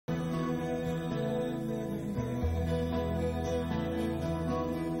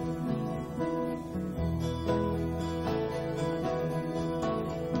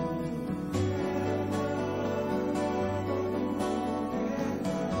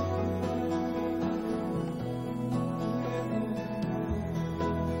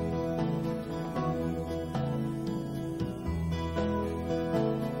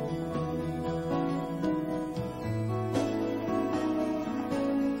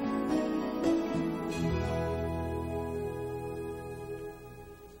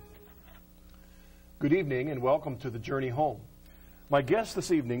Good evening and welcome to the Journey Home. My guest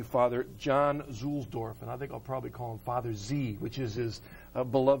this evening, Father John Zuhlsdorf, and I think I'll probably call him Father Z, which is his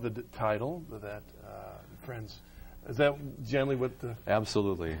beloved title that friends. Is that generally what the...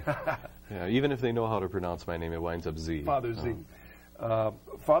 Absolutely. Yeah, even if they know how to pronounce my name, it winds up Z. Father Z.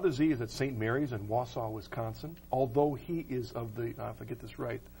 Father Z is at St. Mary's in Wausau, Wisconsin, although he is of the, if I get this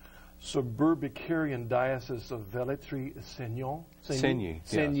right, Suburbicarian Diocese of Velletri-Segni. Segni.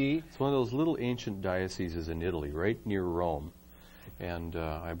 Yes. It's one of those little ancient dioceses in Italy, right near Rome. And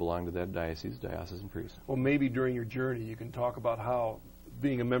I belong to that diocese, diocesan priest. Well, maybe during your journey you can talk about how,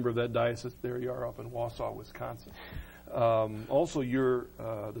 being a member of that diocese, there you are up in Wausau, Wisconsin. Also, you're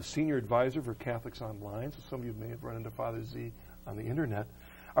the senior advisor for Catholics Online, so some of you may have run into Father Z on the internet.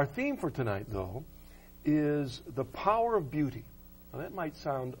 Our theme for tonight, though, is the power of beauty. Now, that might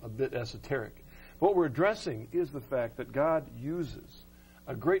sound a bit esoteric. What we're addressing is the fact that God uses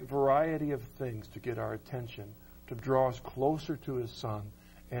a great variety of things to get our attention, to draw us closer to His Son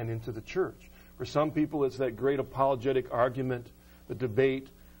and into the church. For some people, it's that great apologetic argument, the debate.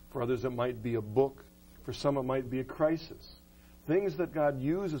 For others, it might be a book. For some, it might be a crisis. Things that God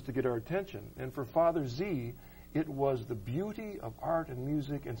uses to get our attention. And for Father Z, it was the beauty of art and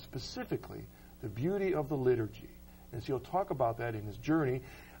music, and specifically the beauty of the liturgy. And so he'll talk about that in his journey.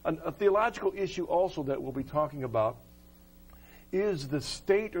 A theological issue also that we'll be talking about is the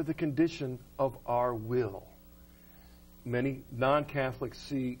state or the condition of our will. Many non-Catholics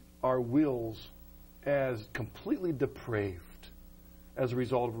see our wills as completely depraved as a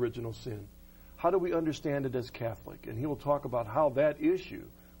result of original sin. How do we understand it as Catholic? And he will talk about how that issue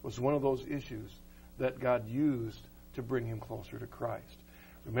was one of those issues that God used to bring him closer to Christ.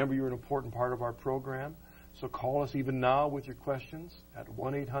 Remember, you're an important part of our program. So call us even now with your questions at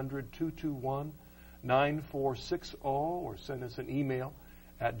 1-800-221-9460 or send us an email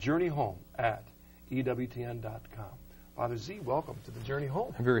at journeyhome@ewtn.com. Father Z, welcome to the Journey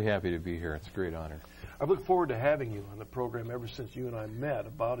Home. I'm very happy to be here. It's a great honor. I've looked forward to having you on the program ever since you and I met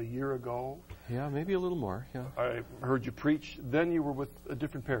about a year ago. Yeah, maybe a little more, yeah. I heard you preach. Then you were with a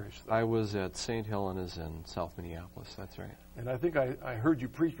different parish, though. I was at St. Helena's in South Minneapolis, that's right. And I think I heard you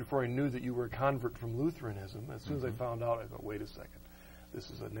preach before I knew that you were a convert from Lutheranism. As soon as I found out, I thought, wait a second,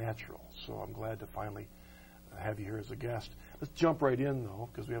 this is a natural. So I'm glad to finally have you here as a guest. Let's jump right in, though,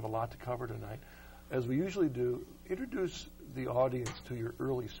 because we have a lot to cover tonight. As we usually do, introduce the audience to your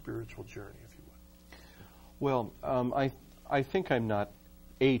early spiritual journey, if you would. Well, I think I'm not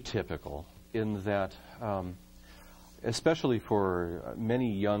atypical in that, especially for many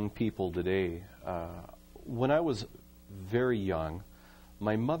young people today, when I was very young,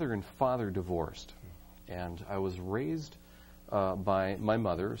 my mother and father divorced, and I was raised by my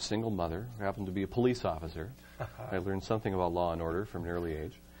mother, a single mother, who happened to be a police officer. I learned something about law and order from an early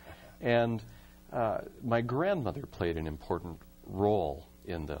age. And my grandmother played an important role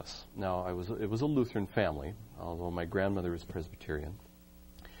in this. Now, it was a Lutheran family, although my grandmother was Presbyterian.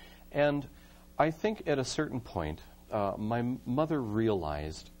 And I think at a certain point, my mother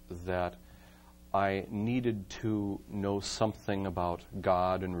realized that I needed to know something about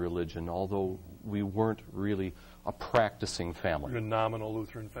God and religion, although we weren't really a practicing family. You're a nominal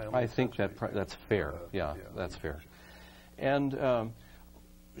Lutheran family. I think that's fair. Yeah, that's fair. And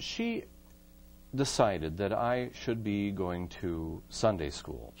she decided that I should be going to Sunday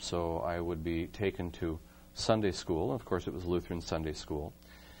school. So I would be taken to Sunday school. Of course, it was Lutheran Sunday school.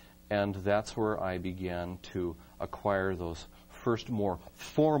 And that's where I began to acquire those first more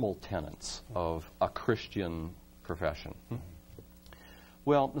formal tenets of a Christian profession.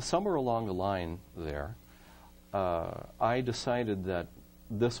 Well, somewhere along the line there, I decided that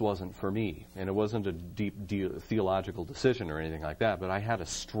this wasn't for me, and it wasn't a deep theological decision or anything like that, but I had a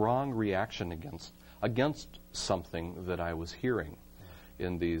strong reaction against something that I was hearing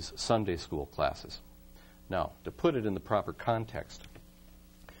in these Sunday school classes. Now, to put it in the proper context,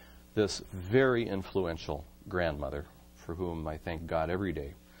 this very influential grandmother, for whom I thank God every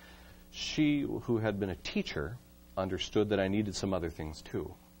day, she, who had been a teacher, understood that I needed some other things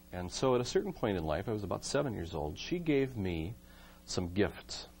too. And so at a certain point in life, I was about 7 years old, she gave me some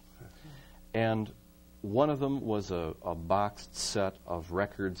gifts. And one of them was a boxed set of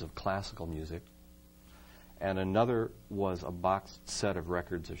records of classical music, and another was a boxed set of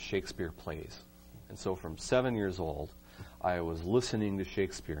records of Shakespeare plays. And so from 7 years old, I was listening to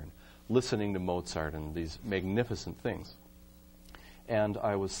Shakespeare and listening to Mozart and these magnificent things. And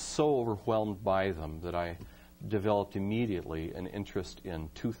I was so overwhelmed by them that I developed immediately an interest in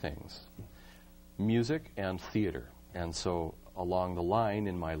two things, music and theater. And so along the line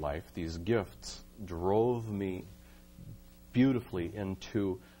in my life, these gifts drove me beautifully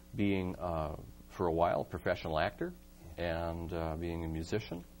into being, for a while, professional actor and being a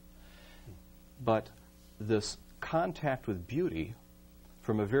musician. But this contact with beauty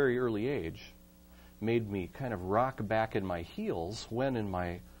from a very early age made me kind of rock back in my heels when in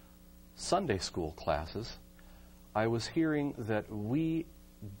my Sunday school classes I was hearing that we,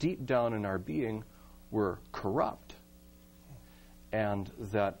 deep down in our being, were corrupt, and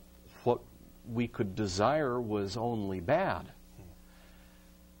that what we could desire was only bad.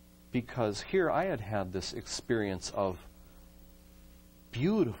 Because here I had had this experience of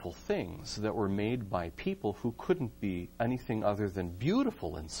beautiful things that were made by people who couldn't be anything other than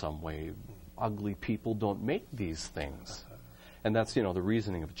beautiful in some way. Ugly people don't make these things. And that's, the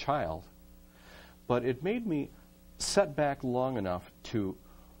reasoning of a child. But it made me set back long enough to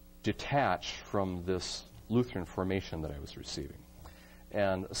detach from this Lutheran formation that I was receiving.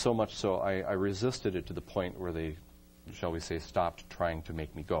 And so much so, I resisted it to the point where they, shall we say, stopped trying to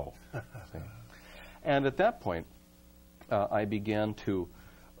make me go. And at that point, I began to,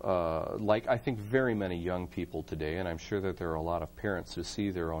 like I think very many young people today, and I'm sure that there are a lot of parents who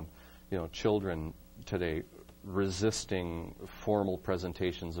see their own, children today resisting formal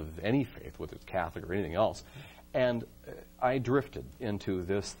presentations of any faith, whether it's Catholic or anything else. And I drifted into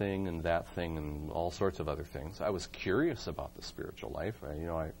this thing and that thing and all sorts of other things. I was curious about the spiritual life,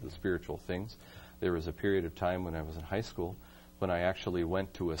 the spiritual things. There was a period of time when I was in high school when I actually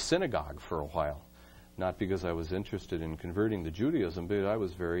went to a synagogue for a while. Not because I was interested in converting to Judaism, but I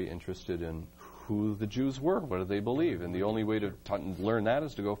was very interested in who the Jews were, what did they believe. And the only way to learn that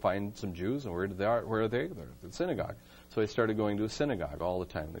is to go find some Jews, and where are they? They're at the synagogue. So I started going to a synagogue all the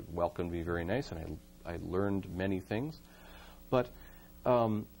time. They welcomed me very nice, and I learned many things. But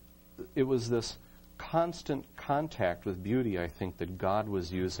it was this constant contact with beauty, I think, that God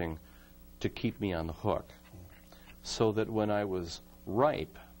was using to keep me on the hook. So that when I was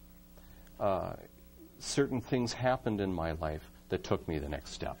ripe, certain things happened in my life that took me the next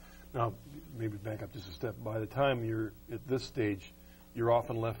step. Now, maybe back up just a step. By the time you're at this stage, you're off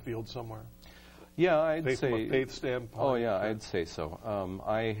in left field somewhere? Yeah, I'd say... From a faith standpoint? Oh, yeah, I'd say so.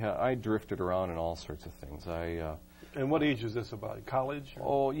 I drifted around in all sorts of things. And what age is this about? College?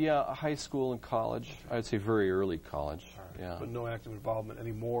 Oh, yeah, high school and college. I'd say very early college. Right. Yeah. But no active involvement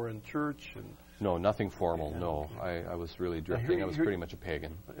anymore in church? No, nothing formal, no. I was really drifting. I was pretty much a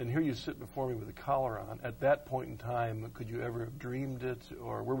pagan. And here you sit before me with a collar on. At that point in time, could you ever have dreamed it?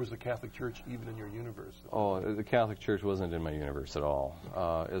 Or where was the Catholic Church even in your universe? Oh, the Catholic Church wasn't in my universe at all.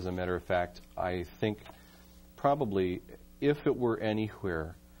 As a matter of fact, I think probably if it were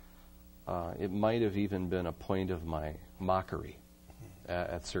anywhere, it might have even been a point of my mockery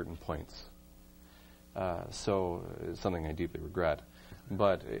at certain points. So it's something I deeply regret.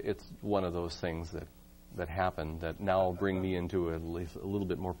 But it's one of those things that happen that now bring me into a little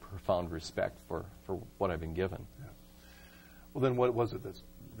bit more profound respect for what I've been given. Yeah. Well, then what was it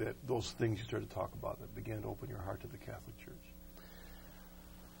that those things you started to talk about that began to open your heart to the Catholic Church?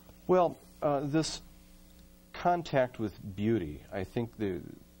 Well, this contact with beauty, I think,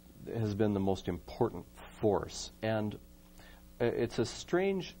 has been the most important force. And it's a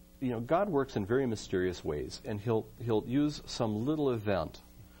strange... God works in very mysterious ways, and He'll use some little event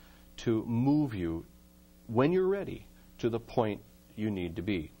to move you, when you're ready, to the point you need to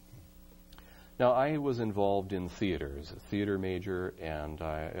be. Now, I was involved in theater as a theater major and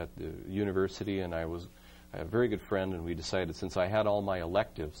at the university, and I had a very good friend, and we decided since I had all my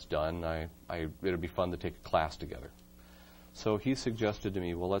electives done, it would be fun to take a class together. So he suggested to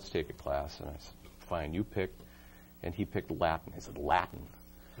me, well, let's take a class. And I said, fine, you pick. And he picked Latin. I said, Latin?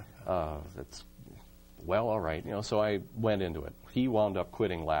 That's, well, all right. So I went into it. He wound up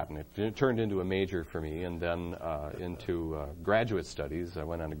quitting Latin. It turned into a major for me, and then into graduate studies. I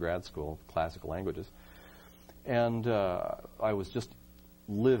went on to grad school, classical languages. And I was just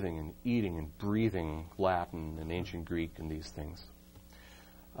living and eating and breathing Latin and ancient Greek and these things,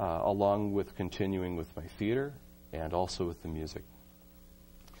 along with continuing with my theater and also with the music.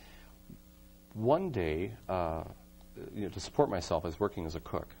 One day, to support myself, I was working as a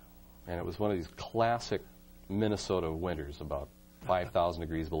cook. And it was one of these classic Minnesota winters, about 5,000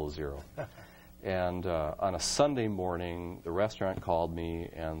 degrees below zero. And on a Sunday morning, the restaurant called me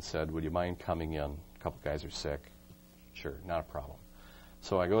and said, would you mind coming in? A couple guys are sick. Sure, not a problem.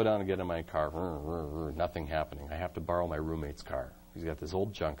 So I go down and get in my car. Nothing happening. I have to borrow my roommate's car. He's got this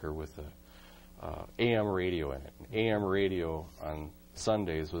old junker with a AM radio in it. An AM radio on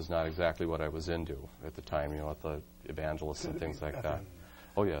Sundays was not exactly what I was into at the time, at the evangelists and things like that.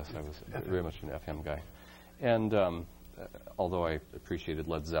 Oh, yes, I was very much an FM guy. And although I appreciated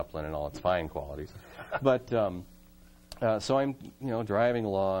Led Zeppelin and all its fine qualities. But So I'm, driving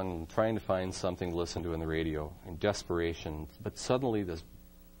along, trying to find something to listen to on the radio in desperation, but suddenly this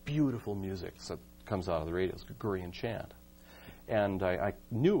beautiful music comes out of the radio. It's Gregorian chant. And I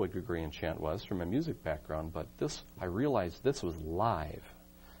knew what Gregorian chant was from my music background, but I realized this was live.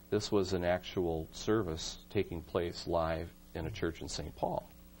 This was an actual service taking place live in a church in St. Paul,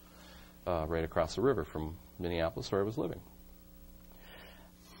 right across the river from Minneapolis where I was living.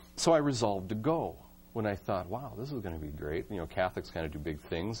 So I resolved to go when I thought, wow, this is going to be great. Catholics kind of do big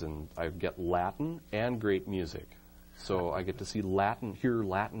things, and I get Latin and great music. So I get to hear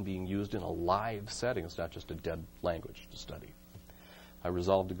Latin being used in a live setting. It's not just a dead language to study. I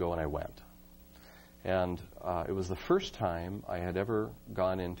resolved to go, and I went. And it was the first time I had ever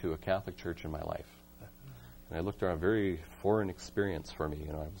gone into a Catholic church in my life. And I looked around, a very foreign experience for me.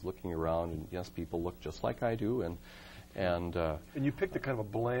 I was looking around, and yes, people look just like I do, and you picked a kind of a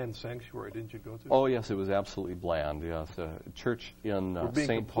bland sanctuary, didn't you go to? Oh, yes, it was absolutely bland. Yes, a church in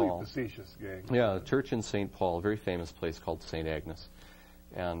St. Paul. Facetious, gang. Yeah, a church in St. Paul, a very famous place called St. Agnes.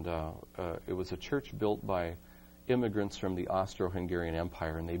 And it was a church built by immigrants from the Austro-Hungarian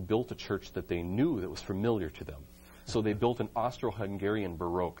Empire, and they built a church that they knew that was familiar to them. So they built an Austro-Hungarian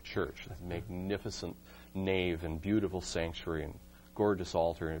Baroque church, a magnificent nave and beautiful sanctuary and gorgeous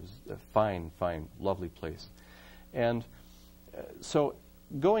altar. And it was a fine, fine, lovely place. And so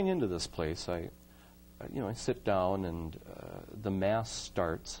going into this place, I sit down, and the Mass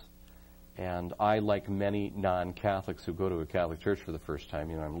starts, and I, like many non-Catholics who go to a Catholic church for the first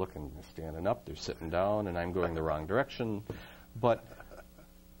time, I'm looking, standing up, they're sitting down, and I'm going the wrong direction. But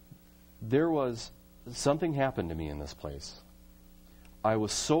something happened to me in this place. I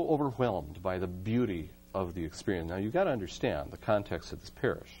was so overwhelmed by the beauty of the experience. Now, you've got to understand the context of this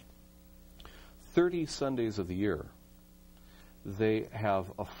parish. 30 Sundays of the year, they have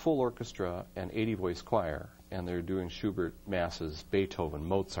a full orchestra and 80-voice choir, and they're doing Schubert masses, Beethoven,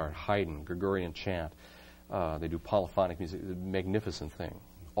 Mozart, Haydn, Gregorian chant. They do polyphonic music, a magnificent thing,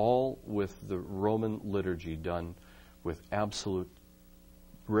 all with the Roman liturgy done with absolute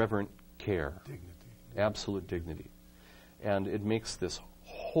reverent care, absolute dignity. And it makes this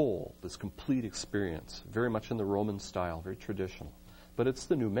complete experience, very much in the Roman style, very traditional. But it's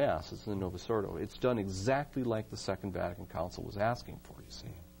the new Mass, it's the Novus Ordo. It's done exactly like the Second Vatican Council was asking for, you see.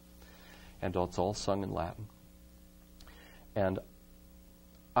 And it's all sung in Latin. And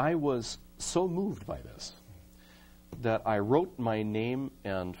I was so moved by this that I wrote my name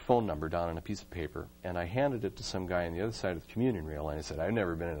and phone number down on a piece of paper, and I handed it to some guy on the other side of the communion rail, and I said, I've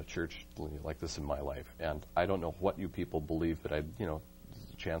never been in a church like this in my life, and I don't know what you people believe, but there's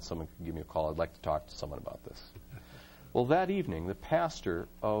a chance someone could give me a call. I'd like to talk to someone about this. Well, that evening, the pastor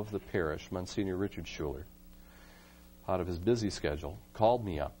of the parish, Monsignor Richard Schuler, out of his busy schedule, called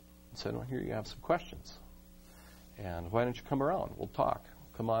me up and said, well, here you have some questions. And why don't you come around? We'll talk.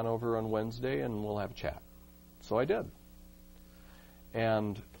 Come on over on Wednesday and we'll have a chat. So I did.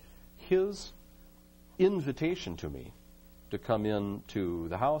 And his invitation to me to come in to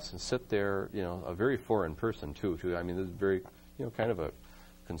the house and sit there, a very foreign person too. I mean, this is very, kind of a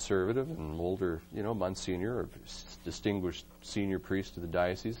conservative and older, Monsignor, a distinguished senior priest of the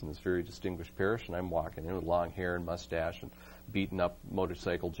diocese in this very distinguished parish, and I'm walking in with long hair and mustache and beaten up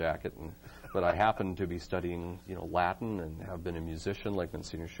motorcycle jacket, but I happen to be studying, Latin and have been a musician like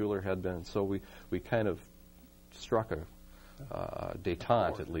Monsignor Schuler had been, and so we kind of struck a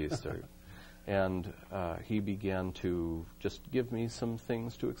détente at least, and he began to just give me some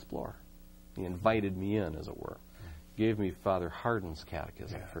things to explore. He invited me in, as it were. Gave me Father Hardin's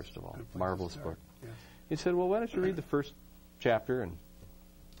Catechism, first of all. Marvelous book. Yes. He said, well, why don't you read the first chapter, and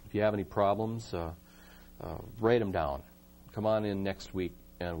if you have any problems, write them down. Come on in next week,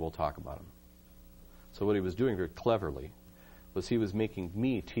 and we'll talk about them. So what he was doing very cleverly was he was making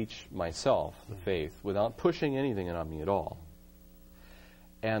me teach myself the faith without pushing anything on me at all.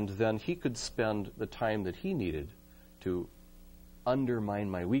 And then he could spend the time that he needed to undermine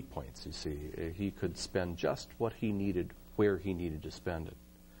my weak points, you see. He could spend just what he needed where he needed to spend it.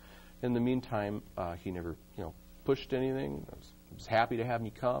 In the meantime, he never, pushed anything. I was happy to have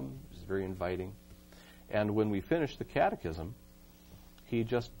me come. He was very inviting. And when we finished the catechism, he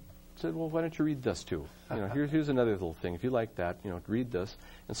just said, well, why don't you read this too? Here's another little thing. If you like that, read this.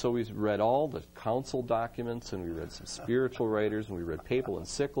 And so we read all the council documents, and we read some spiritual writers, and we read papal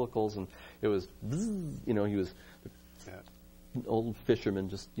encyclicals, and it was, he was an old fisherman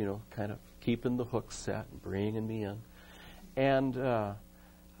just, kind of keeping the hook set and bringing me in. And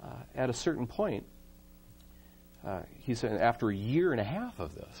at a certain point, he said, after a year and a half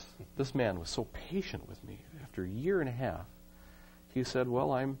of this man was so patient with me. After a year and a half, he said,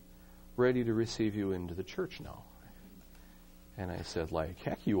 well, I'm ready to receive you into the church now. And I said, like,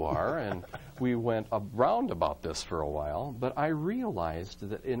 heck you are. And we went around about this for a while. But I realized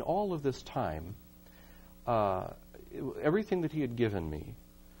that in all of this time, everything that he had given me,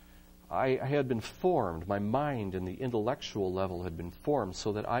 I had been formed. My mind and the intellectual level had been formed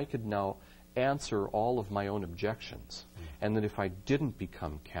so that I could now answer all of my own objections. And that if I didn't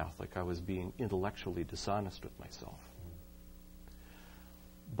become Catholic, I was being intellectually dishonest with myself.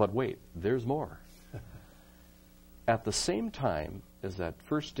 But wait, there's more. At the same time as that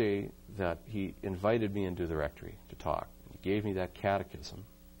first day that he invited me into the rectory to talk, he gave me that catechism,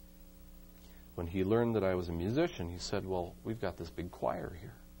 when he learned that I was a musician, he said, well, we've got this big choir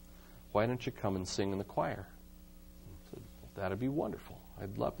here. Why don't you come and sing in the choir? I said, well, that'd be wonderful.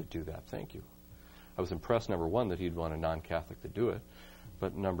 I'd love to do that. Thank you. I was impressed, number one, that he'd want a non-Catholic to do it.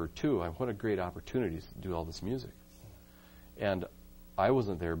 But number two, what a great opportunity to do all this music. And I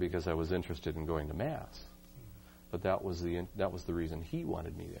wasn't there because I was interested in going to Mass. But that was the reason he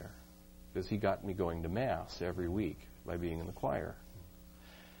wanted me there. Because he got me going to Mass every week by being in the choir.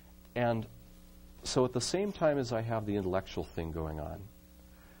 And so at the same time as I have the intellectual thing going on,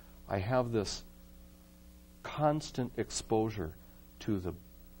 I have this constant exposure to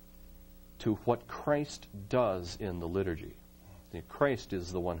what Christ does in the liturgy. Christ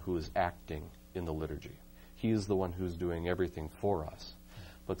is the one who is acting in the liturgy. He is the one who's doing everything for us.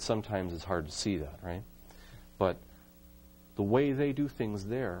 But sometimes it's hard to see that, right? But the way they do things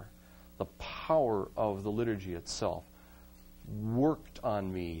there, the power of the liturgy itself worked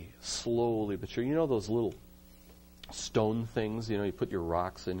on me slowly but surely. You know those little stone things? You know, you put your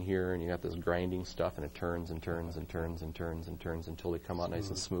rocks in here and you got this grinding stuff and it turns and turns and turns and turns and turns until they come out nice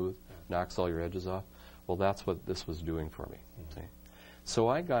and smooth, knocks all your edges off. Well, that's what this was doing for me. See? So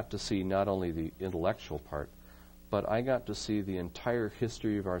I got to see not only the intellectual part, but I got to see the entire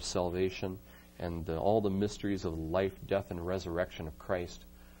history of our salvation and all the mysteries of life, death, and resurrection of Christ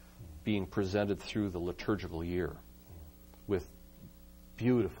being presented through the liturgical year with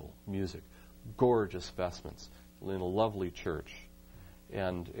beautiful music, gorgeous vestments, in a lovely church.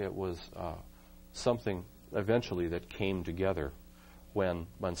 And it was something eventually that came together when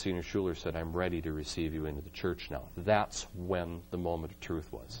Monsignor Schuler said, I'm ready to receive you into the church now. That's when the moment of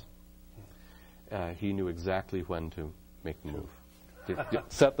truth was. He knew exactly when to make the move.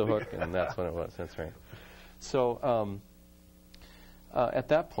 Set the hook, and that's when it was. That's right. So at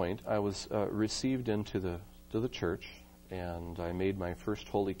that point, I was received into the church, and I made my first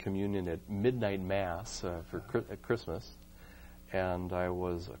Holy Communion at midnight Mass at Christmas, and I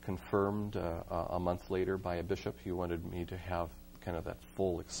was confirmed a month later by a bishop. He wanted me to have kind of that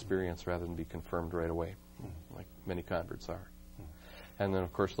full experience rather than be confirmed right away, like many converts are. And then,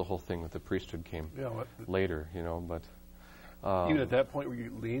 of course, the whole thing with the priesthood came later, you know, but... even at that point, were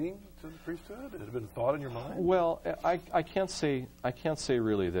you leaning to the priesthood? Had it been thought in your mind? Well, I can't say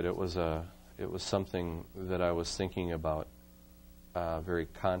really that it was something that I was thinking about very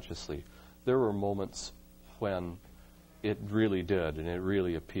consciously. There were moments when it really did, and it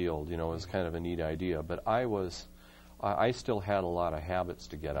really appealed. You know, it was kind of a neat idea. But I still had a lot of habits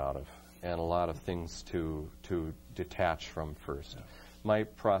to get out of, and a lot of things to detach from first. Yeah. My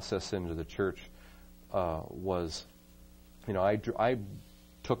process into the church was. You know, I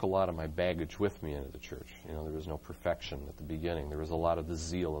took a lot of my baggage with me into the church. You know, there was no perfection at the beginning. There was a lot of the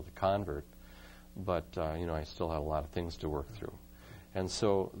zeal of the convert, but, you know, I still had a lot of things to work through. And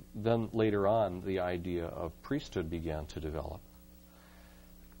so then later on, the idea of priesthood began to develop.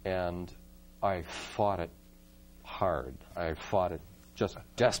 And I fought it hard. I fought it just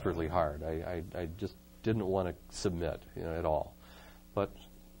desperately hard. I just didn't want to submit, you know, at all. But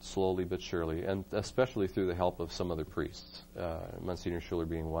slowly but surely, and especially through the help of some other priests, Monsignor Schuler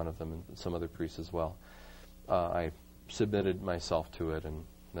being one of them, and some other priests as well. I submitted myself to it, and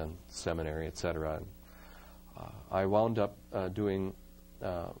then seminary, etc. I wound up doing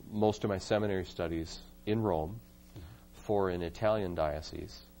most of my seminary studies in Rome for an Italian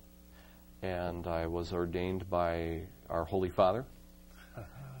diocese, and I was ordained by our Holy Father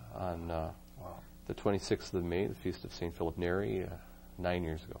on the 26th of May, the feast of St. Philip Neri, 9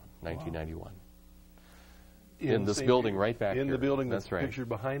 years ago, 1991. In this building right back here. In the building that's right. Pictured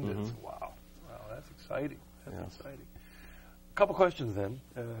behind us. Wow, that's exciting. That's exciting. A couple questions then,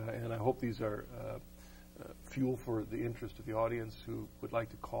 and I hope these are fuel for the interest of the audience who would like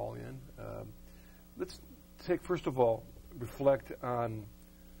to call in. Let's take, first of all, reflect on,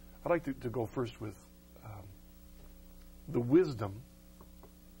 I'd like to go first with the wisdom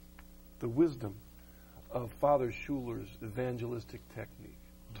of Father Schuler's evangelistic technique.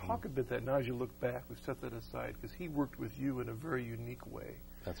 Talk a bit that now as you look back, we've set that aside, because he worked with you in a very unique way.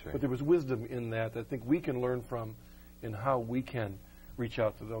 That's right. But there was wisdom in that I think we can learn from in how we can reach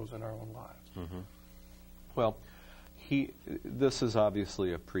out to those in our own lives. Mm-hmm. Well, this is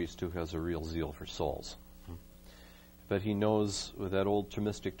obviously a priest who has a real zeal for souls. But he knows with that old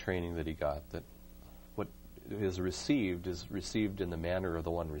Thomistic training that he got that what is received in the manner of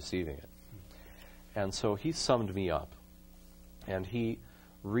the one receiving it. And so he summed me up, and he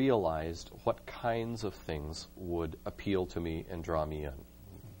realized what kinds of things would appeal to me and draw me in.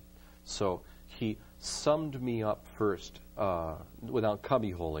 So he summed me up first without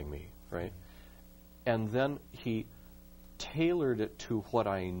cubbyholing me, right? And then he tailored it to what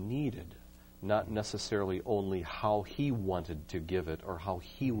I needed, not necessarily only how he wanted to give it or how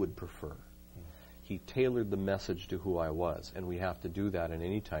he would prefer. He tailored the message to who I was, and we have to do that at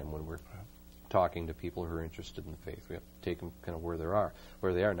any time when we're talking to people who are interested in the faith. We have to take them kind of where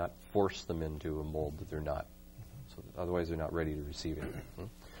they are, not force them into a mold that they're not. So that otherwise they're not ready to receive it.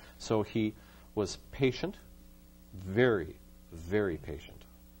 So he was patient, very, very patient,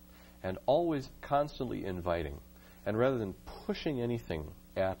 and always constantly inviting. And rather than pushing anything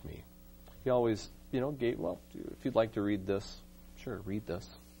at me, he always, gave, well, if you'd like to read this, sure, read this.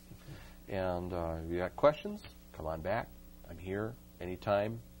 And if you got questions, come on back. I'm here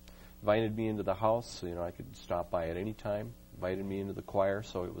anytime. Invited me into the house, so, I could stop by at any time. Invited me into the choir,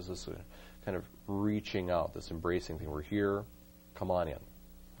 so it was this kind of reaching out, this embracing thing. We're here, come on in.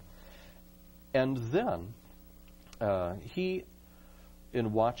 And then he,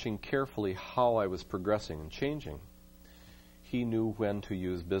 in watching carefully how I was progressing and changing, he knew when to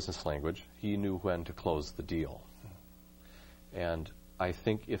use business language. He knew when to close the deal. And I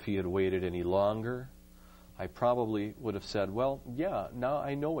think if he had waited any longer, I probably would have said, well, yeah, now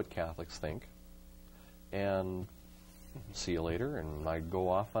I know what Catholics think, and see you later, and I'd go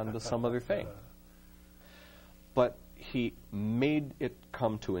off onto some other thing. But he made it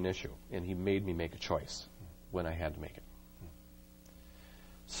come to an issue, and he made me make a choice when I had to make it.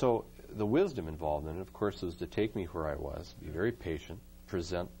 So the wisdom involved in it, of course, was to take me where I was, be very patient,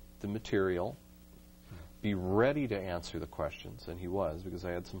 present the material, be ready to answer the questions, and he was, because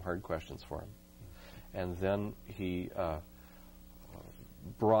I had some hard questions for him. And then he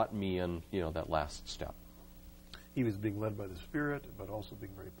brought me in, that last step. He was being led by the Spirit, but also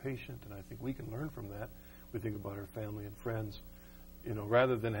being very patient, and I think we can learn from that. We think about our family and friends,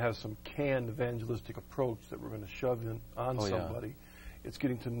 rather than have some canned evangelistic approach that we're going to shove in on somebody. Yeah. It's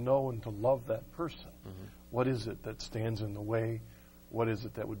getting to know and to love that person. Mm-hmm. What is it that stands in the way? What is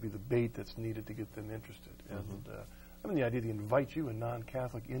it that would be the bait that's needed to get them interested? Mm-hmm. And the idea to invite you, a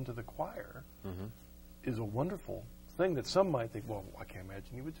non-Catholic, into the choir is a wonderful thing that some might think, well, I can't imagine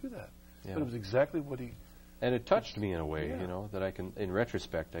he would do that. Yeah. But it was exactly what he... And it touched me in a way, that I can, in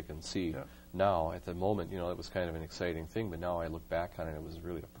retrospect, I can see now. At the moment, it was kind of an exciting thing, but now I look back on it, it was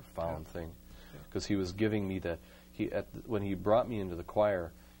really a profound thing. Because he was giving me when he brought me into the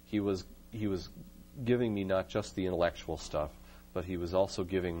choir, he was giving me not just the intellectual stuff, but he was also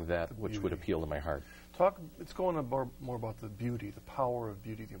giving that which would appeal to my heart. It's going more about the beauty, the power of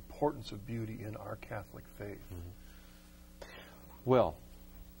beauty, the importance of beauty in our Catholic faith. Mm-hmm. Well,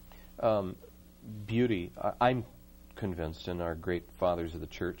 beauty, I'm convinced, and our great fathers of the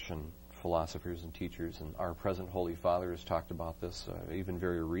Church and philosophers and teachers, and our present Holy Father has talked about this even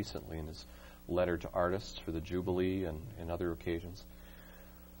very recently in his letter to artists for the Jubilee and other occasions.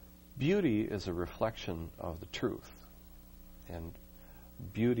 Beauty is a reflection of the truth. And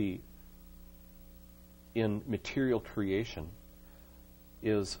beauty in material creation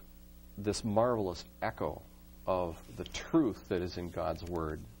is this marvelous echo of the truth that is in God's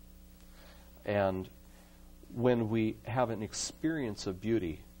Word. And when we have an experience of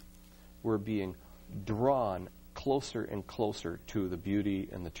beauty, we're being drawn closer and closer to the beauty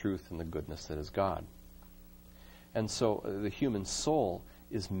and the truth and the goodness that is God. And so the human soul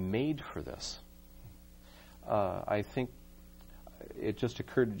is made for this. I think it just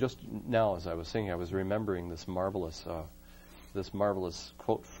occurred just now as I was singing, I was remembering this marvelous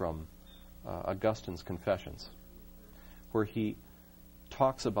quote from Augustine's Confessions, where he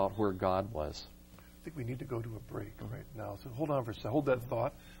talks about where God was. I think we need to go to a break right now. So hold on for a second. Hold that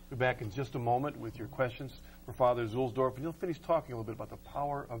thought. We'll be back in just a moment with your questions for Father Zuhlsdorf, and you'll finish talking a little bit about the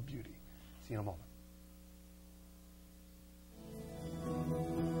power of beauty. See you in a moment.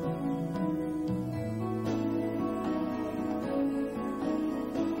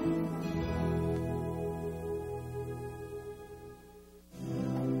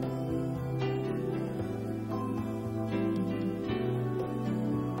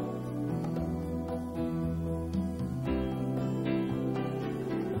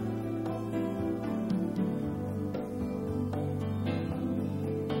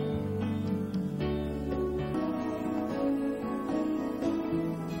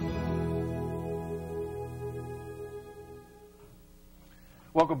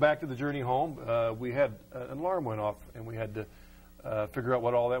 Welcome back to the journey home. We had an alarm went off, and we had to figure out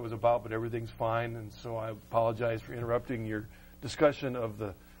what all that was about, but everything's fine, and so I apologize for interrupting your discussion of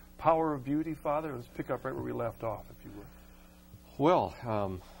the power of beauty, Father. Let's pick up right where we left off, if you would. Well,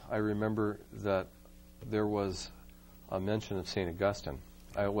 I remember that there was a mention of St. Augustine.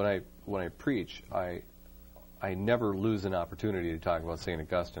 When I preach, I never lose an opportunity to talk about St.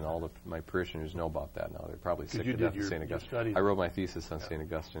 Augustine. All of my parishioners know about that now. They're probably sick to death of St. Augustine. I wrote my thesis on St.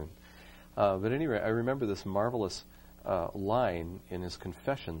 Augustine. But anyway, I remember this marvelous line in his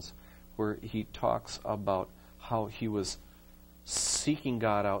Confessions where he talks about how he was seeking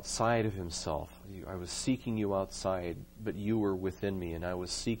God outside of himself. I was seeking you outside, but you were within me, and I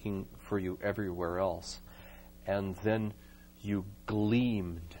was seeking for you everywhere else. And then you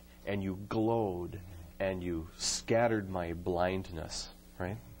gleamed, and you glowed, and you scattered my blindness,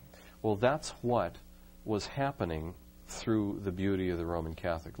 right? Well, that's what was happening through the beauty of the Roman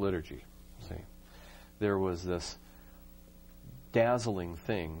Catholic liturgy. See, there was this dazzling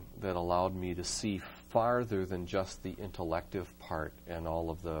thing that allowed me to see farther than just the intellective part, and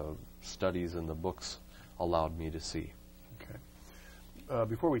all of the studies and the books allowed me to see. Okay.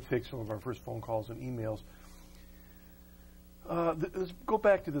 Before we take some of our first phone calls and emails, let's go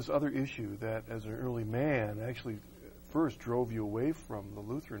back to this other issue that, as an early man, actually first drove you away from the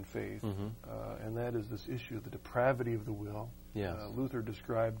Lutheran faith, and that is this issue of the depravity of the will. Yes. Luther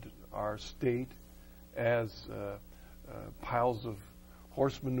described our state as piles of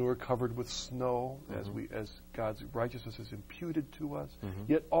horse manure covered with snow, as God's righteousness is imputed to us,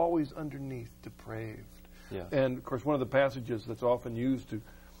 yet always underneath depraved. Yes. And of course, one of the passages that's often used to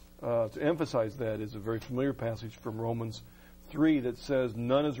emphasize that is a very familiar passage from Romans 3 that says,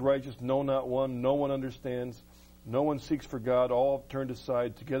 "None is righteous, no, not one. No one understands. No one seeks for God. All have turned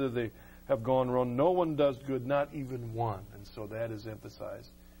aside. Together they have gone wrong. No one does good, not even one." And so that is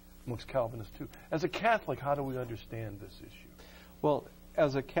emphasized amongst Calvinists too. As a Catholic, how do we understand this issue? Well,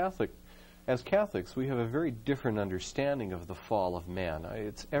 as Catholics, we have a very different understanding of the fall of man.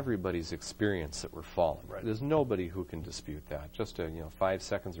 It's everybody's experience that we're fallen. Right. There's nobody who can dispute that. Just 5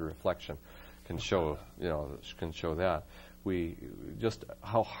 seconds of reflection can show that. Just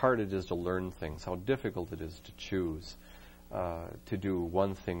how hard it is to learn things, how difficult it is to choose to do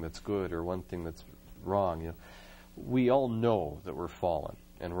one thing that's good or one thing that's wrong. We all know that we're fallen,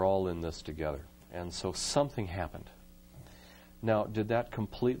 and we're all in this together. And so something happened. Now, did that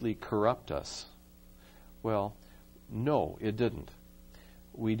completely corrupt us? Well, no, it didn't.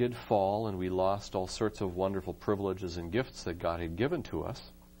 We did fall, and we lost all sorts of wonderful privileges and gifts that God had given to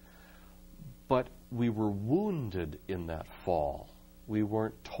us. But we were wounded in that fall. We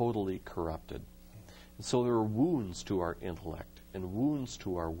weren't totally corrupted. And so there are wounds to our intellect and wounds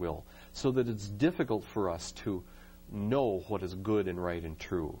to our will, so that it's difficult for us to know what is good and right and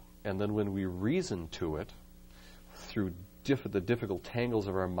true. And then when we reason to it through the difficult tangles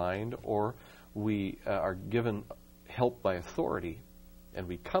of our mind, or we are given help by authority, and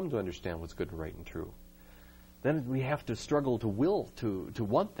we come to understand what's good and right and true, then we have to struggle to will to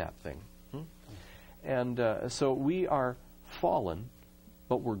want that thing. And so we are fallen,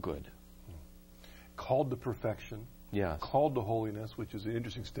 but we're good. Called to perfection. Yes. Called to holiness, which is an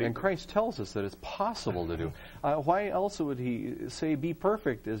interesting statement. And Christ tells us that it's possible to do. Why else would he say, "Be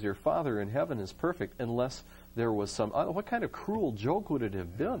perfect as your Father in heaven is perfect," unless there was some... what kind of cruel joke would it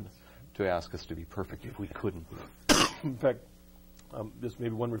have been to ask us to be perfect if we couldn't? In fact, just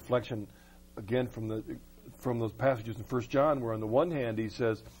maybe one reflection, again, from those passages in 1 John, where on the one hand he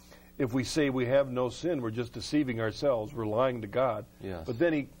says, if we say we have no sin, we're just deceiving ourselves, we're lying to God. Yes. But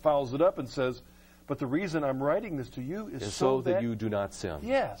then he follows it up and says, but the reason I'm writing this to you is so that you do not sin.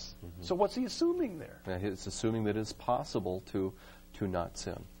 Yes. So what's he assuming there? It's assuming that it's possible to not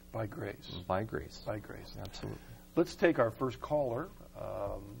sin. By grace. By grace. By grace. Absolutely. Let's take our first caller.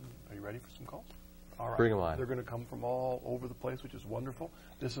 Are you ready for some calls? All right. Bring them on. They're going to come from all over the place, which is wonderful.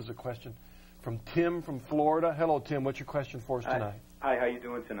 This is a question from Tim from Florida. Hello, Tim. What's your question for us tonight? Hi, how you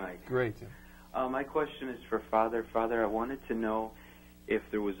doing tonight? Great, Tim. My question is for Father. Father, I wanted to know if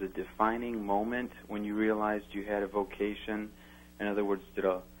there was a defining moment when you realized you had a vocation. In other words, did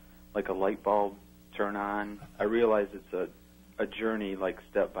a light bulb turn on? I realize it's a journey, like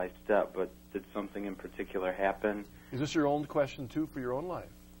step by step, but did something in particular happen? Is this your own question, too, for your own life?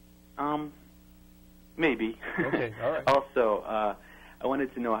 Maybe. Okay, all right. Also, I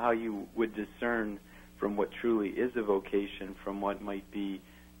wanted to know how you would discern from what truly is a vocation from what might be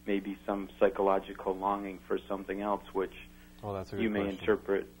maybe some psychological longing for something else, which you may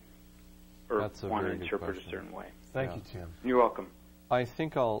interpret or want to interpret a certain way. Thank you, Tim. You're welcome. I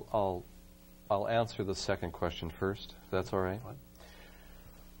think I'll answer the second question first, if that's all right.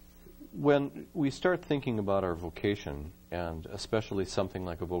 when we start thinking about our vocation, and especially something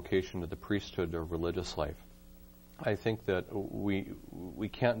like a vocation to the priesthood or religious life, I think that we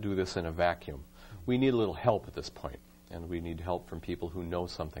can't do this in a vacuum. We need a little help at this point, and we need help from people who know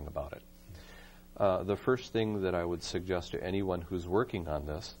something about it. The first thing that I would suggest to anyone who's working on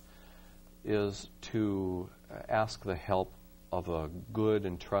this is to ask the help of a good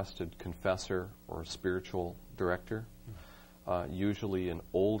and trusted confessor or spiritual director, usually an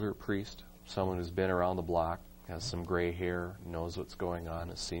older priest, someone who's been around the block, has some gray hair, knows what's going on,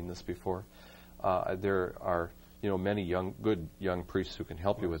 has seen this before. There are many good young priests who can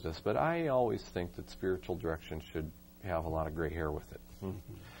help you with this, but I always think that spiritual direction should have a lot of gray hair with it.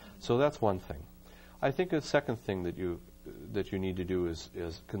 So that's one thing. I think a second thing that you need to do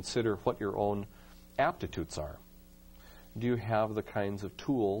is consider what your own aptitudes are. Do you have the kinds of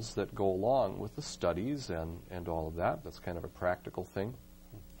tools that go along with the studies and all of that? That's kind of a practical thing.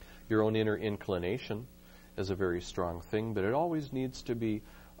 Your own inner inclination is a very strong thing, but it always needs to be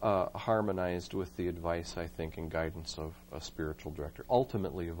harmonized with the advice, I think, and guidance of a spiritual director.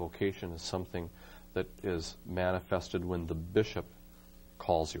 Ultimately, a vocation is something that is manifested when the bishop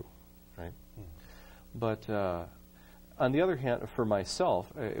calls you, right? But on the other hand, for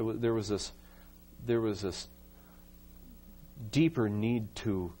myself, there was this deeper need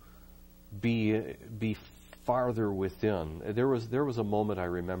to be farther within. There was a moment I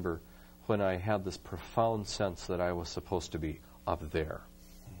remember when I had this profound sense that I was supposed to be up there.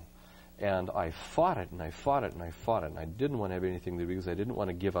 And I fought it, and I fought it, and I fought it, and I didn't want to have anything to do because I didn't want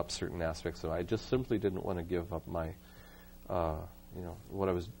to give up certain aspects of it. I just simply didn't want to give up my, what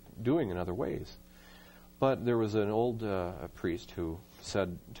I was doing in other ways. But there was an old priest who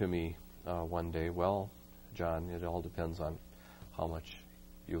said to me one day, "Well, John, it all depends on how much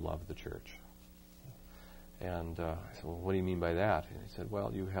you love the church." And I said, "Well, what do you mean by that?" And he said,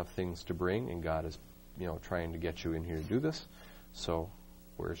 "Well, you have things to bring, and God is, trying to get you in here to do this. So,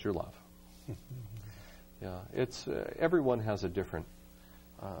 where's your love?" Yeah, it's everyone has a different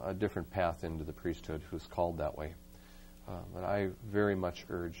path into the priesthood who's called that way. But I very much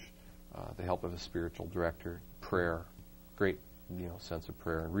urge the help of a spiritual director, prayer, great sense of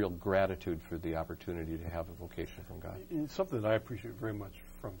prayer, and real gratitude for the opportunity to have a vocation from God. It's something that I appreciate very much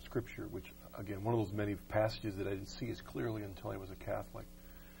from Scripture, which, again, one of those many passages that I didn't see as clearly until I was a Catholic,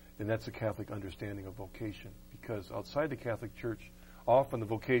 and that's the Catholic understanding of vocation. Because outside the Catholic Church, often the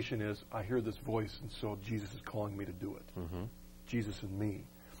vocation is, I hear this voice, and so Jesus is calling me to do it. Mm-hmm. Jesus and me.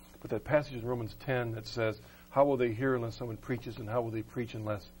 But that passage in Romans 10 that says, how will they hear unless someone preaches, and how will they preach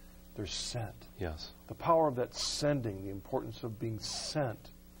unless they're sent? Yes. The power of that sending, the importance of being sent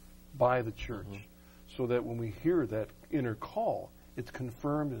by the church, so that when we hear that inner call, it's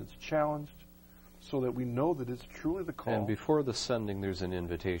confirmed and it's challenged, so that we know that it's truly the call. And before the sending, there's an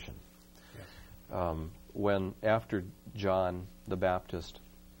invitation. Yes. When, after John the Baptist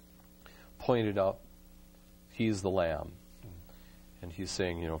pointed out, he's the Lamb, and he's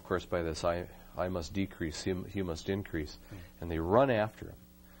saying, of course, by this, I must decrease, he must increase. And they run after him.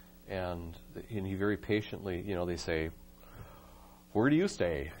 And he very patiently, they say, where do you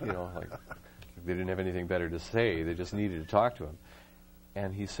stay? Like they didn't have anything better to say. They just needed to talk to him.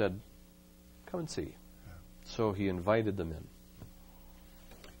 And he said, come and see. Yeah. So he invited them in.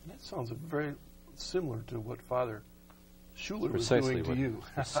 That sounds very similar to what Father Schuler was doing to you.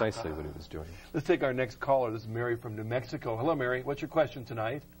 Precisely what he was doing. Let's take our next caller. This is Mary from New Mexico. Hello, Mary. What's your question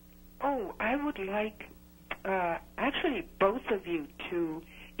tonight? Oh, I would like, actually, both of you to,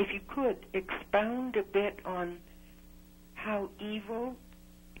 if you could, expound a bit on how evil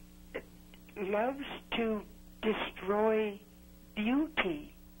loves to destroy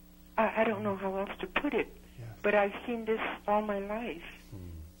beauty. I don't know how else to put it, yes. But I've seen this all my life.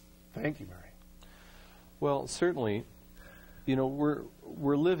 Thank you, Mary. Well, certainly, we're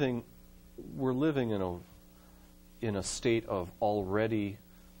living in a state of already,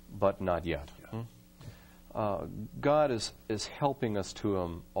 but not yet. Yeah. God is helping us to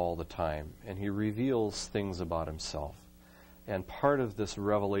Him all the time, and He reveals things about Himself. And part of this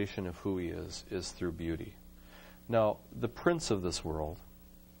revelation of who He is through beauty. Now, the prince of this world,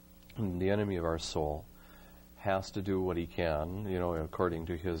 the enemy of our soul, has to do what he can, according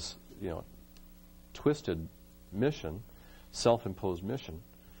to his, twisted mission, self-imposed mission,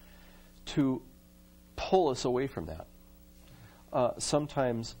 to pull us away from that.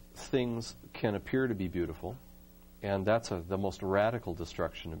 Sometimes things can appear to be beautiful, and that's the most radical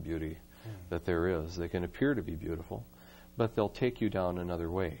destruction of beauty that there is. They can appear to be beautiful, but they'll take you down another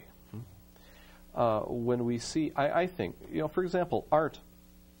way. When we see, I think, for example, art,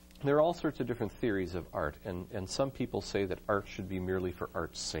 there are all sorts of different theories of art, and some people say that art should be merely for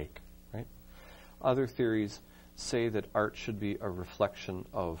art's sake. Other theories say that art should be a reflection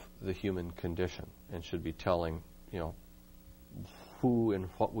of the human condition and should be telling, who and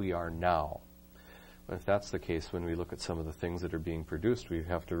what we are now. But if that's the case, when we look at some of the things that are being produced, we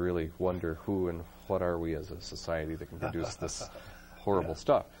have to really wonder who and what are we as a society that can produce this horrible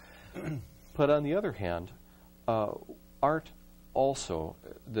stuff. But on the other hand, art also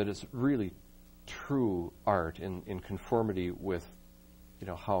that is really true art in conformity with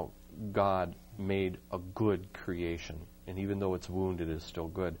how God made a good creation, and even though it's wounded, it is still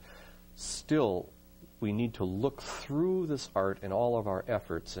good. Still, we need to look through this art and all of our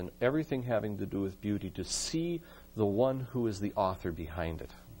efforts and everything having to do with beauty to see the one who is the author behind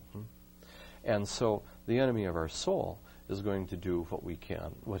it. And so the enemy of our soul is going to do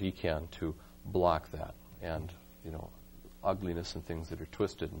what he can to block that. And, ugliness and things that are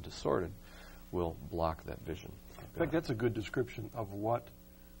twisted and distorted will block that vision. In fact, that's a good description of what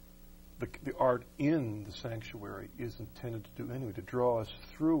the art in the sanctuary is intended to do anyway, to draw us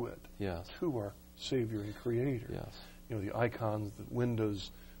through it to our Savior and Creator. Yes. The icons, the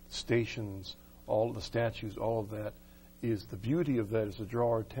windows, the stations, all the statues, all of that is the beauty of that is to draw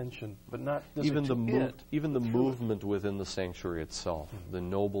our attention, but not even the movement within the sanctuary itself, the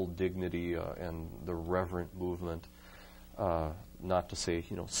noble dignity and the reverent movement. Not to say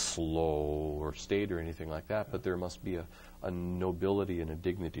slow or staid or anything like that, but there must be a nobility and a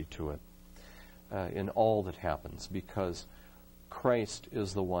dignity to it in all that happens, because Christ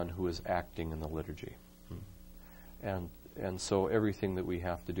is the one who is acting in the liturgy. And so everything that we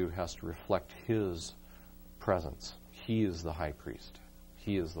have to do has to reflect His presence. He is the high priest.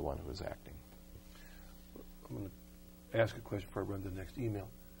 He is the one who is acting. I'm going to ask a question before I run to the next email.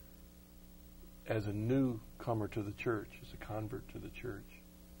 As a newcomer to the church, as a convert to the church,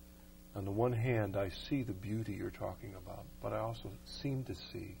 on the one hand, I see the beauty you're talking about, but I also seem to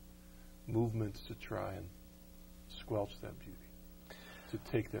see movements to try and squelch that beauty, to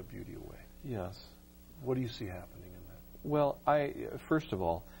take that beauty away. Yes. What do you see happening in that? Well, first of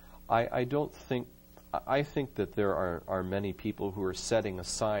all, I think that there are many people who are setting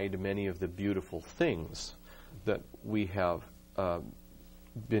aside many of the beautiful things that we have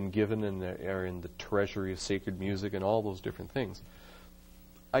been given and are in the treasury of sacred music and all those different things.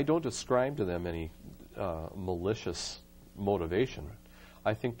 I don't ascribe to them any malicious motivation.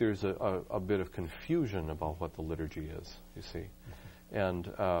 I think there's a bit of confusion about what the liturgy is, you see. And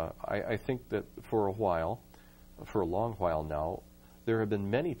I think that for a long while now, there have been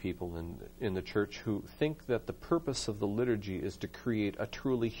many people in the church who think that the purpose of the liturgy is to create a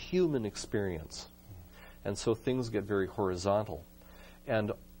truly human experience. And so things get very horizontal.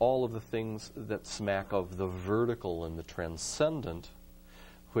 And all of the things that smack of the vertical and the transcendent,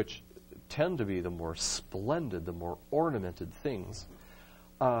 which tend to be the more splendid, the more ornamented things,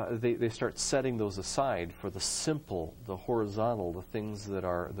 they start setting those aside for the simple, the horizontal, the things that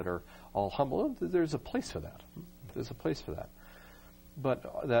are all humble. There's a place for that. There's a place for that.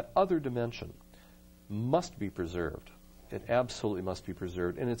 But that other dimension must be preserved. It absolutely must be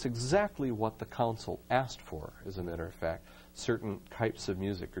preserved. And it's exactly what the council asked for, as a matter of fact. Certain types of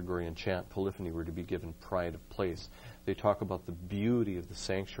music, Gregorian chant, polyphony, were to be given pride of place. They talk about the beauty of the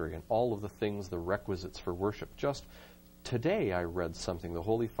sanctuary and all of the things, the requisites for worship. Just today I read something. The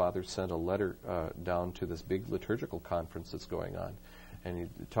Holy Father sent a letter down to this big liturgical conference that's going on. And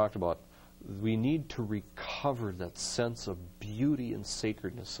he talked about we need to recover that sense of beauty and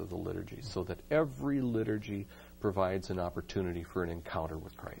sacredness of the liturgy so that every liturgy provides an opportunity for an encounter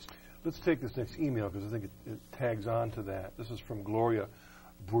with Christ. Let's take this next email because I think it tags on to that. This is from Gloria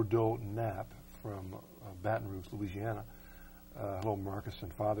Bourdeau-Knapp from Baton Rouge, Louisiana. Hello, Marcus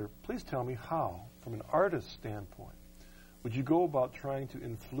and Father. Please tell me how, from an artist's standpoint, would you go about trying to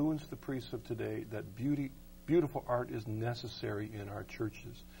influence the priests of today that beautiful art is necessary in our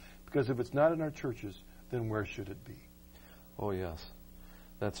churches? Because if it's not in our churches, then where should it be? Oh, yes.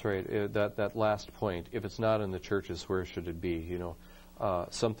 That's right. That last point, if it's not in the churches, where should it be?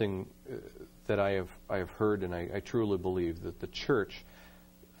 Something that I have heard, and I truly believe that the church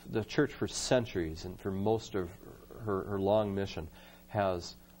for centuries and for most of her long mission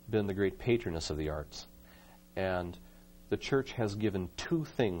has been the great patroness of the arts. And the church has given two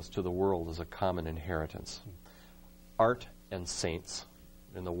things to the world as a common inheritance: art and saints.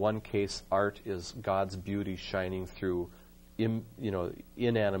 In the one case, art is God's beauty shining through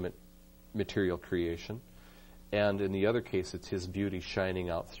inanimate material creation. And in the other case, it's His beauty shining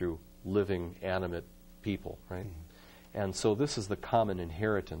out through living, animate people, right? And so this is the common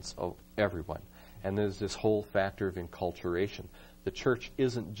inheritance of everyone. And there's this whole factor of enculturation. The church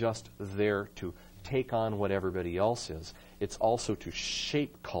isn't just there to take on what everybody else is. It's also to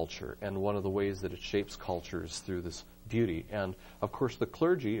shape culture, and one of the ways that it shapes culture is through this beauty. And, of course, the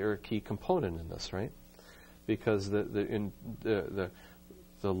clergy are a key component in this, right? Because the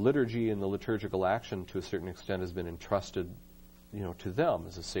liturgy and the liturgical action, to a certain extent, has been entrusted, to them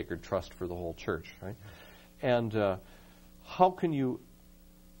as a sacred trust for the whole church, right? And how can you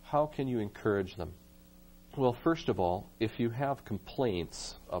encourage them? Well, first of all, if you have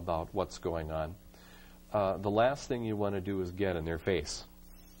complaints about what's going on, the last thing you want to do is get in their face,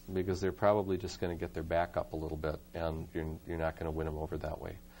 because they're probably just going to get their back up a little bit, and you're not going to win them over that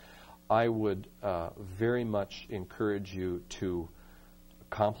way. I would very much encourage you to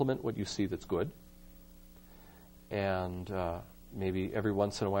compliment what you see that's good, and maybe every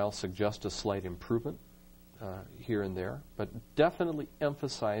once in a while suggest a slight improvement here and there, but definitely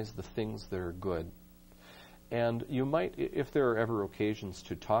emphasize the things that are good. And you might, if there are ever occasions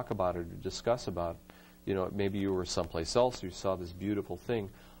to talk about it or discuss about it, maybe you were someplace else, you saw this beautiful thing,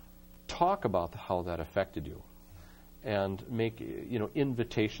 talk about how that affected you, and make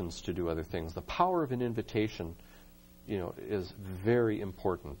invitations to do other things. The power of an invitation, is very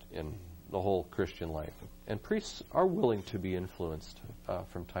important in the whole Christian life. And priests are willing to be influenced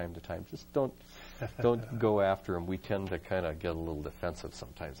from time to time. Just don't go after them. We tend to kind of get a little defensive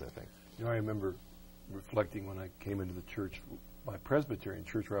sometimes, I think. I remember reflecting when I came into the church. My Presbyterian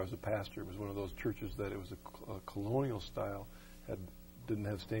church where I was a pastor was one of those churches that it was a colonial style, didn't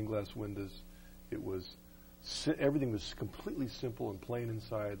have stained glass windows. It was everything was completely simple and plain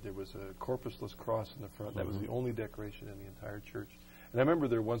inside. There was a corpusless cross in the front. That was the only decoration in the entire church. And I remember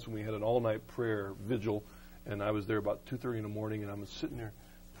there once when we had an all-night prayer vigil, and I was there about 2:30 in the morning, and I was sitting there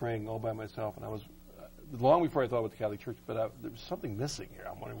praying all by myself, and I was long before I thought about the Catholic Church, but there was something missing here.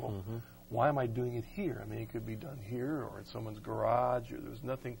 I'm wondering, well, why am I doing it here? I mean, it could be done here or in someone's garage. Or there was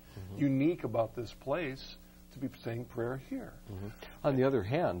nothing unique about this place to be saying prayer here. On the other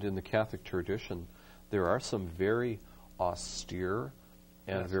hand, in the Catholic tradition, there are some very austere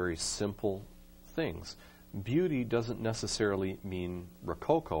and very simple things. Beauty doesn't necessarily mean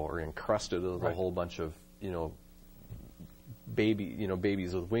rococo or encrusted with a whole bunch of,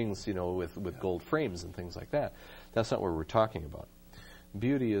 babies with wings, with gold frames and things like that. That's not what we're talking about.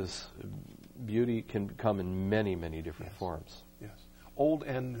 Beauty can come in many, many different forms. Yes. Old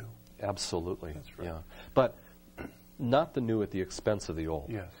and new. Absolutely. That's right. Yeah. But not the new at the expense of the old.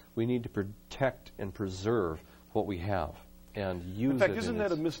 Yes. We need to protect and preserve what we have and use it. In fact, isn't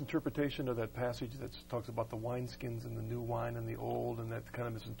that a misinterpretation of that passage that talks about the wineskins and the new wine and the old, and that's kind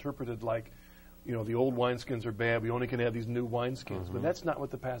of misinterpreted like, the old wineskins are bad, we only can have these new wineskins. But that's not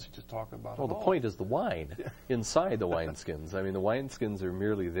what the passage is talking about Well, the point is the wine inside the wineskins. I mean, the wineskins are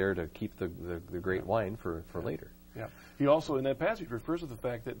merely there to keep the great wine for later. Yeah. He also, in that passage, refers to the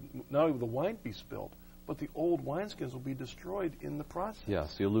fact that not only will the wine be spilled, but the old wineskins will be destroyed in the process.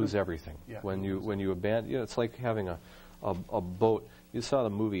 Yes, you lose everything. Yeah, when you abandon, it's like having a boat. You saw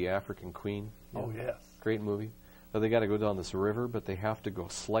the movie African Queen? Oh, yes. Great movie. But they got to go down this river, but they have to go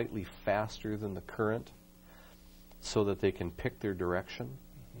slightly faster than the current so that they can pick their direction.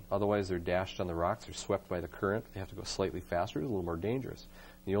 Otherwise, they're dashed on the rocks or swept by the current. They have to go slightly faster. It's a little more dangerous.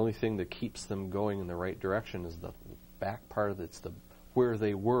 The only thing that keeps them going in the right direction is the back part of it. It's where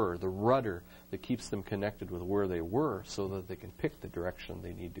they were, the rudder that keeps them connected with where they were so that they can pick the direction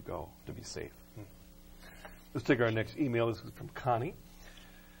they need to go to be safe. Let's take our next email. This is from Connie.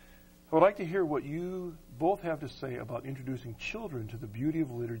 I would like to hear what you both have to say about introducing children to the beauty of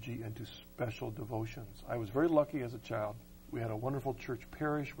liturgy and to special devotions. I was very lucky as a child. We had a wonderful church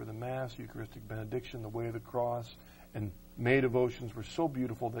parish where the Mass, Eucharistic benediction, the Way of the Cross, and May devotions were so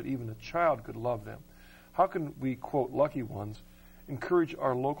beautiful that even a child could love them. How can we, quote, lucky ones, encourage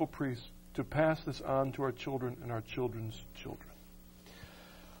our local priests to pass this on to our children and our children's children?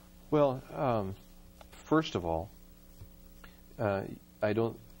 Well, first of all, I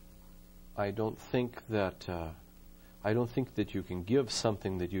don't think that you can give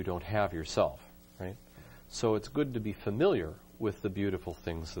something that you don't have yourself, right? So it's good to be familiar with the beautiful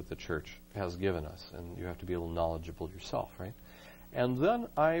things that the Church has given us, and you have to be a little knowledgeable yourself, right? And then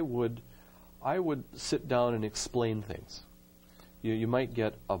I would sit down and explain things. You might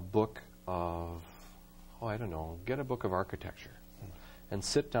get a book of, get a book of architecture, and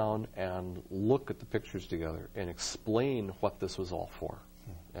sit down and look at the pictures together and explain what this was all for,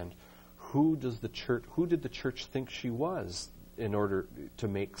 and who did the Church think she was in order to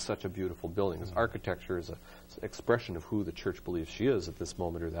make such a beautiful building? Because architecture is an expression of who the Church believes she is at this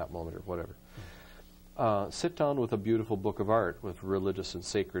moment or that moment or whatever. Sit down with a beautiful book of art, with religious and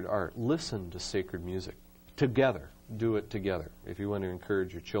sacred art. Listen to sacred music. together. Do it together. If you want to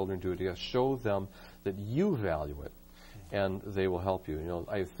encourage your children, do it together. Show them that you value it, and they will help you. You know,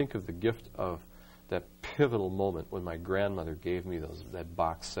 I think of the gift of that pivotal moment when my grandmother gave me that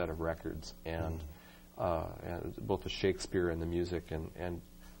box set of records, and both the Shakespeare and the music, and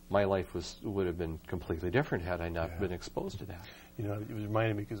my life would have been completely different had I not been exposed to that. You know, it was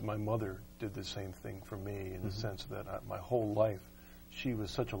reminding me because my mother did the same thing for me in the sense that my whole life she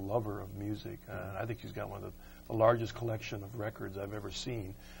was such a lover of music. I think she's got one of the largest collection of records I've ever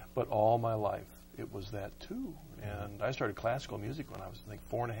seen. But all my life, it was that too. And I started classical music when I was, I think,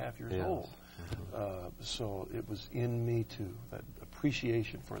 4.5 years old. So it was in me too, that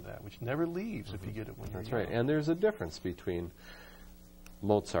appreciation for that, which never leaves if you get it when you're young. That's right. And there's a difference between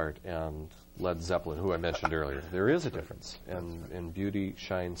Mozart and Led Zeppelin, who I mentioned earlier. There is a difference, and beauty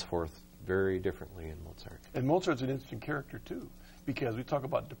shines forth very differently in Mozart. And Mozart's an interesting character too, because we talk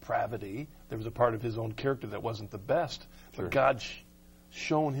about depravity. There was a part of his own character that wasn't the best, but God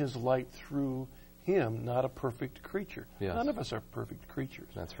shone his light through him, not a perfect creature. Yes. None of us are perfect creatures.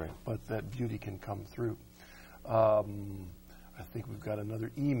 That's right. But that beauty can come through. I think we've got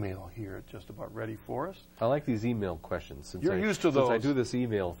another email here just about ready for us. I like these email questions. Since You're used to those. Since I do this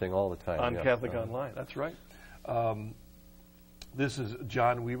email thing all the time. On Catholic Online, that's right. This is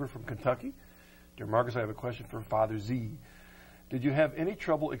John Weaver from Kentucky. Dear Marcus, I have a question for Father Z. Did you have any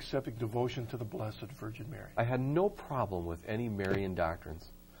trouble accepting devotion to the Blessed Virgin Mary? I had no problem with any Marian doctrines.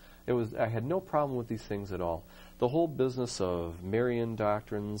 I had no problem with these things at all. The whole business of Marian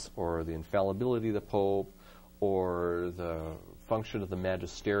doctrines, or the infallibility of the Pope, or the function of the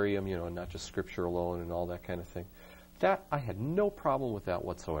magisterium, you know, not just Scripture alone and all that kind of thing, that I had no problem with that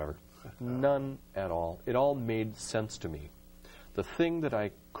whatsoever. None at all. It all made sense to me. The thing that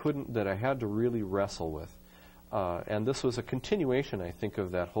I had to really wrestle with, and this was a continuation, I think,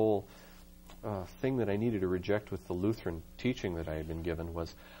 of that whole thing that I needed to reject with the Lutheran teaching that I had been given,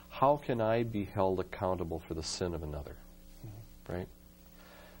 was how can I be held accountable for the sin of another, right?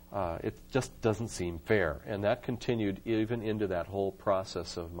 It just doesn't seem fair. And that continued even into that whole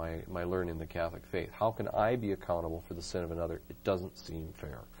process of my learning the Catholic faith. How can I be accountable for the sin of another? It doesn't seem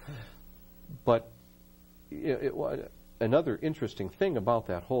fair. But another interesting thing about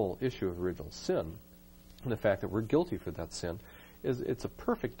that whole issue of original sin, and the fact that we're guilty for that sin, is it's a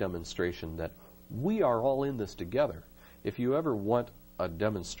perfect demonstration that we are all in this together. If you ever want a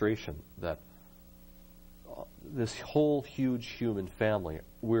demonstration that this whole huge human family,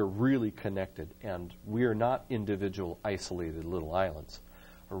 we're really connected, and we are not individual, isolated little islands.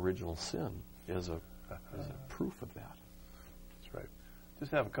 Original sin is a proof of that. That's right.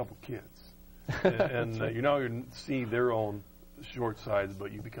 Just have a couple kids, and you see their own short sides,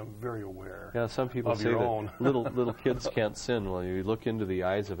 but you become very aware. Yeah, some people say that little kids can't sin. Well, you look into the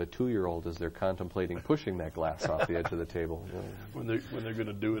eyes of a 2-year-old as they're contemplating pushing that glass off the edge of the table. When they're going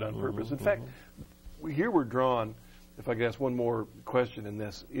to do it on purpose. In fact, here we're drawn, if I could ask one more question in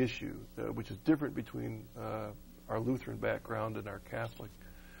this issue, which is different between our Lutheran background and our Catholic,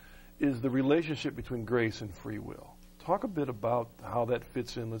 is the relationship between grace and free will. Talk a bit about how that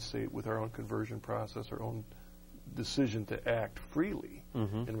fits in, let's say, with our own conversion process, our own decision to act freely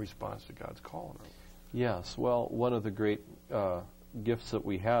in response to God's call on our life. Yes, well, one of the great gifts that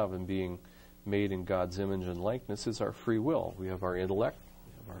we have in being made in God's image and likeness is our free will. We have our intellect,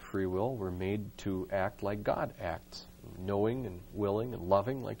 we have our free will. We're made to act like God acts, knowing and willing and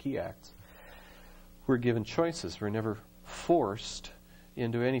loving like He acts. We're given choices. We're never forced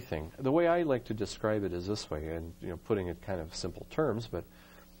into anything. The way I like to describe it is this way, and putting it kind of simple terms, but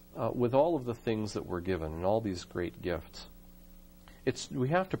with all of the things that we're given and all these great gifts, we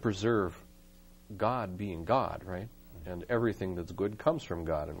have to preserve God being God, right? And everything that's good comes from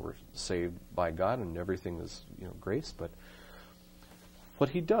God, and we're saved by God, and everything is grace. But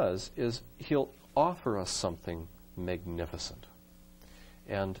what He does is He'll offer us something magnificent,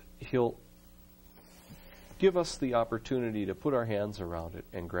 and He'll give us the opportunity to put our hands around it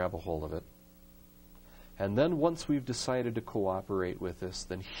and grab a hold of it. And then once we've decided to cooperate with this,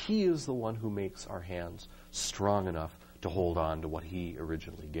 then He is the one who makes our hands strong enough to hold on to what He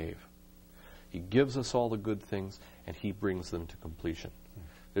originally gave. He gives us all the good things, and He brings them to completion.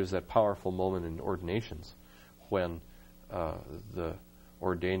 There's that powerful moment in ordinations when the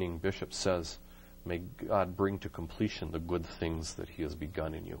ordaining bishop says, "May God bring to completion the good things that He has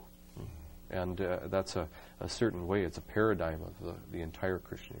begun in you." And that's a certain way, it's a paradigm of the entire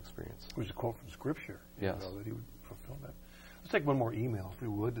Christian experience. Which is a quote from Scripture. Yes. That He would fulfill that. Let's take one more email, if we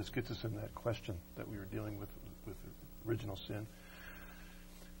would. This gets us in that question that we were dealing with original sin.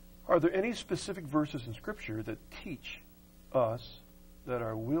 Are there any specific verses in Scripture that teach us that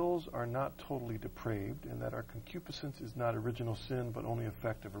our wills are not totally depraved and that our concupiscence is not original sin but only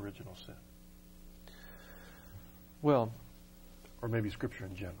effect of original sin? Well, or maybe Scripture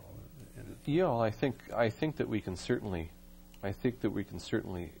in general. Yeah, I think that we can certainly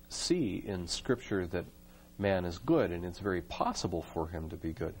see in Scripture that man is good, and it's very possible for him to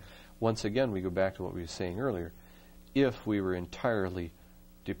be good. Once again, we go back to what we were saying earlier. If we were entirely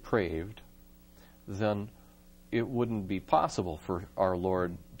depraved, then it wouldn't be possible for our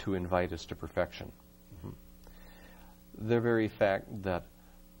Lord to invite us to perfection. Mm-hmm. The very fact that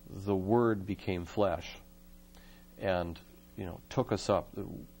the Word became flesh and took us up,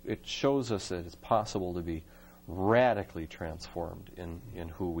 it shows us that it's possible to be radically transformed in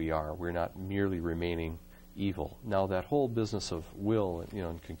who we are. We're not merely remaining evil. Now, that whole business of will,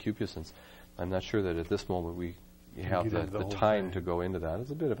 and concupiscence, I'm not sure that at this moment we have the time to go into that.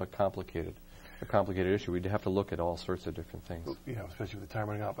 It's a bit of a complicated issue. We'd have to look at all sorts of different things. Yeah, especially with the time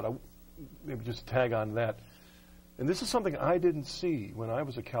running out. But maybe just tag on that. And this is something I didn't see when I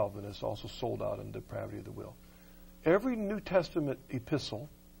was a Calvinist, also sold out in depravity of the will. Every New Testament epistle,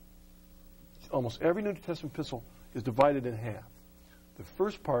 almost every New Testament epistle, is divided in half. The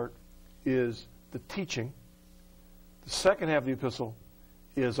first part is the teaching. The second half of the epistle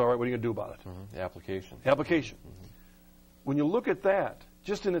is, all right, what are you going to do about it? Mm-hmm. The application. Application. Mm-hmm. When you look at that,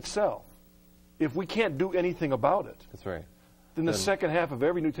 just in itself, if we can't do anything about it, that's right. Then the second half of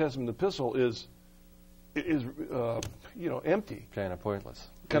every New Testament epistle is empty. Kind of pointless.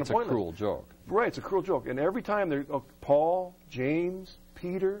 It's a cruel joke. Right, it's a cruel joke. And every time Paul, James,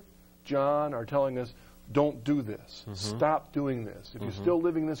 Peter, John are telling us, don't do this. Mm-hmm. Stop doing this. If you're still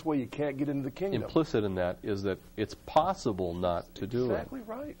living this way, you can't get into the kingdom. Implicit in that is that it's possible not to do it. Exactly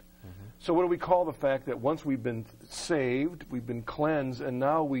right. Mm-hmm. So what do we call the fact that once we've been saved, we've been cleansed, and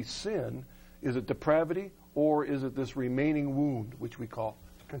now we sin? Is it depravity, or is it this remaining wound, which we call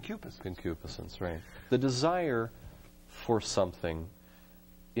concupiscence? Concupiscence, right. The desire for something,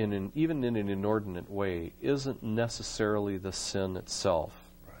 even in an inordinate way, isn't necessarily the sin itself.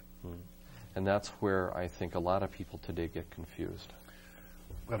 Right. And that's where I think a lot of people today get confused.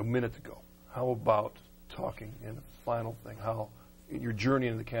 We've got a minute to go. How about talking in the final thing, how your journey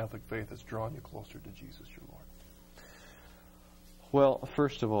in the Catholic faith has drawn you closer to Jesus, your Lord? Well,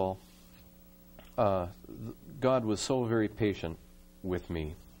 first of all, God was so very patient with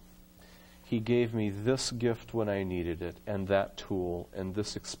me. He gave me this gift when I needed it, and that tool, and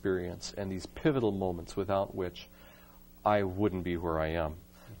this experience, and these pivotal moments without which I wouldn't be where I am.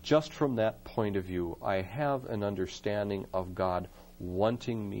 Just from that point of view, I have an understanding of God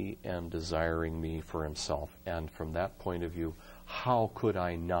wanting me and desiring me for Himself. And from that point of view, how could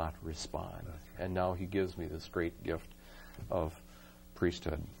I not respond? Right. And now He gives me this great gift of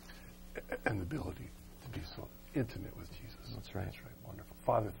priesthood. And the ability to be so intimate with Jesus. That's right. That's right. Wonderful.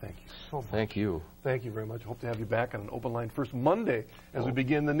 Father, thank you so much. Thank you. Thank you very much. Hope to have you back on an open line first Monday as we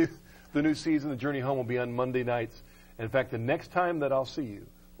begin the new season. The Journey Home will be on Monday nights. And in fact, the next time that I'll see you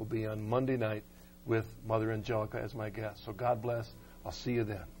will be on Monday night with Mother Angelica as my guest. So God bless. I'll see you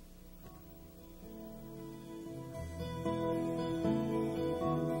then.